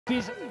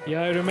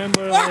Yeah, I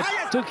remember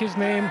I took his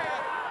name.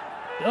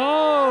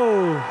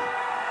 Oh!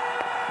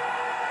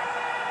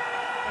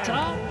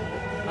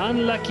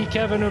 Unlucky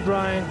Kevin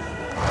O'Brien.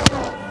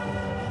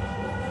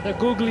 The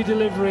googly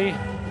delivery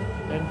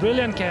and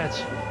brilliant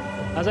catch.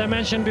 As I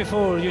mentioned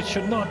before, you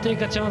should not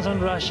take a chance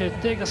on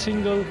Rashid. Take a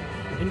single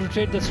and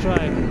rotate the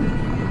strike.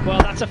 Well,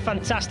 that's a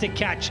fantastic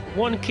catch.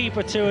 One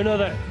keeper to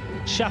another.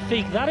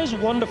 Shafiq, that is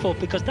wonderful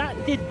because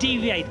that did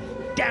deviate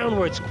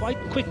downwards quite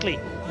quickly.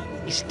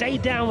 He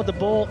stayed down with the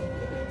ball,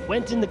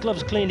 went in the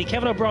gloves cleanly.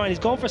 Kevin O'Brien, he's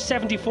gone for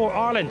 74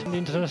 Ireland. In the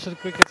International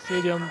Cricket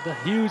Stadium, the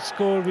huge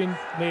score win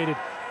made it.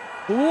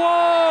 Whoa!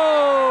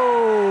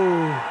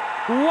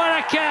 What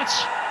a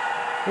catch!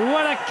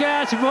 What a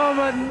catch,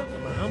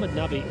 Mohamed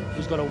Nabi,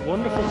 who's got a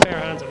wonderful pair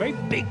of hands, a very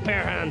big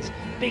pair of hands,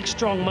 big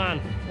strong man.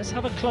 Let's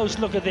have a close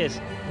look at this.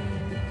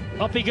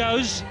 Up he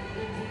goes.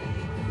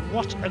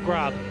 What a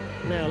grab.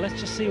 Now let's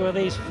just see where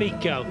these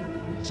feet go.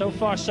 So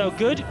far so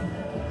good.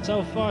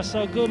 So far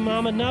so good,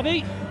 Mohamed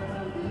Nabi.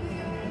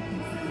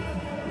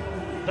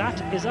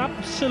 That is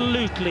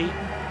absolutely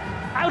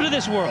out of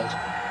this world.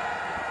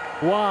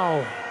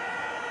 Wow.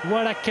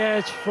 What a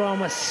catch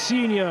from a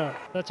senior.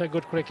 Such a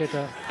good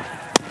cricketer.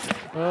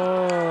 Oh.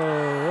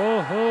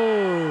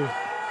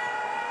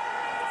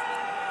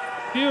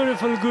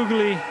 Beautiful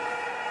googly.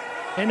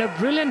 And a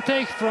brilliant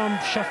take from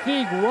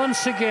Shafiq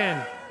once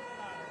again.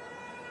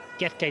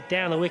 Getgate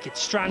down the wicket,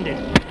 stranded.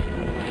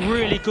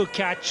 Really good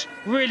catch,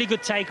 really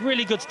good take,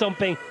 really good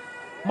stumping.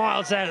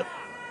 Miles out.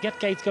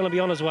 Getgate's going to be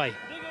on his way.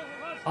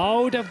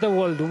 Out of the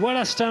world. What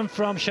a stump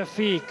from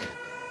Shafiq.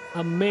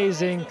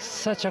 Amazing.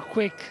 Such a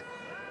quick.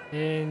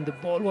 And the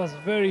ball was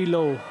very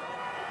low.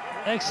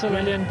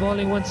 Excellent. Brilliant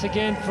bowling once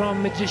again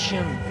from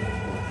Magician.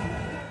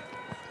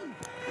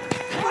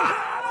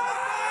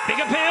 Big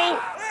appeal.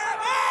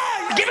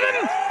 Given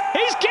him.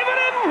 He's given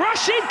him.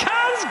 Rashid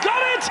Khan's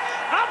got it.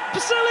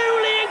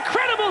 Absolutely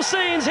incredible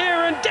scenes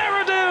here in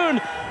Dehradun.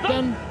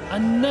 Then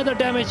another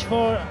damage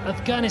for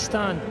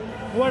Afghanistan.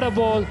 What a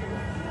ball.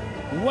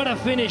 What a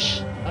finish.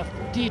 A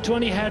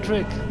T20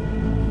 hat-trick.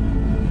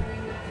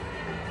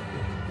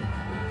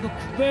 Look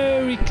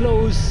very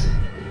close.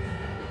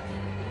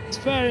 It's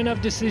fair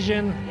enough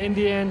decision in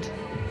the end.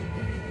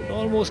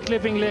 Almost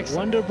clipping legs.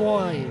 Wonder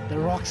Boy, the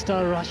rock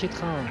star Rashid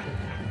Khan.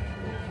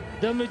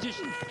 The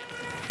Magician.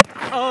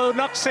 Oh,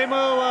 knocks him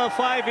over.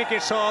 5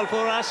 wickets all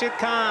for Rashid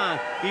Khan.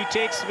 He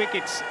takes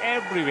wickets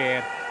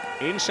everywhere.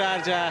 In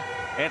Sharjah,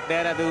 at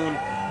Dehradun.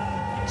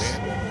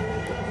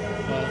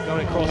 Well,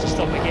 going across the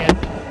stump again.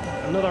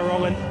 Another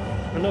wrong one,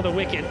 another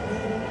wicket.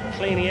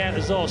 Cleaning out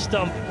his off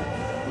stump.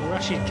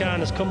 Rashid Khan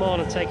has come on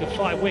and taken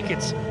 5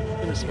 wickets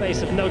in the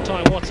space of no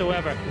time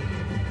whatsoever.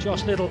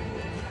 Josh Little,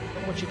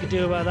 not much you could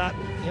do about that.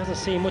 He hasn't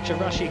seen much of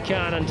Rashid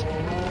Khan, and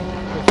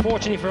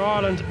unfortunately for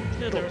Ireland,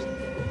 Little,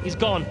 he's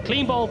gone.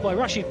 Clean ball by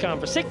Rashid Khan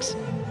for 6,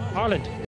 Ireland.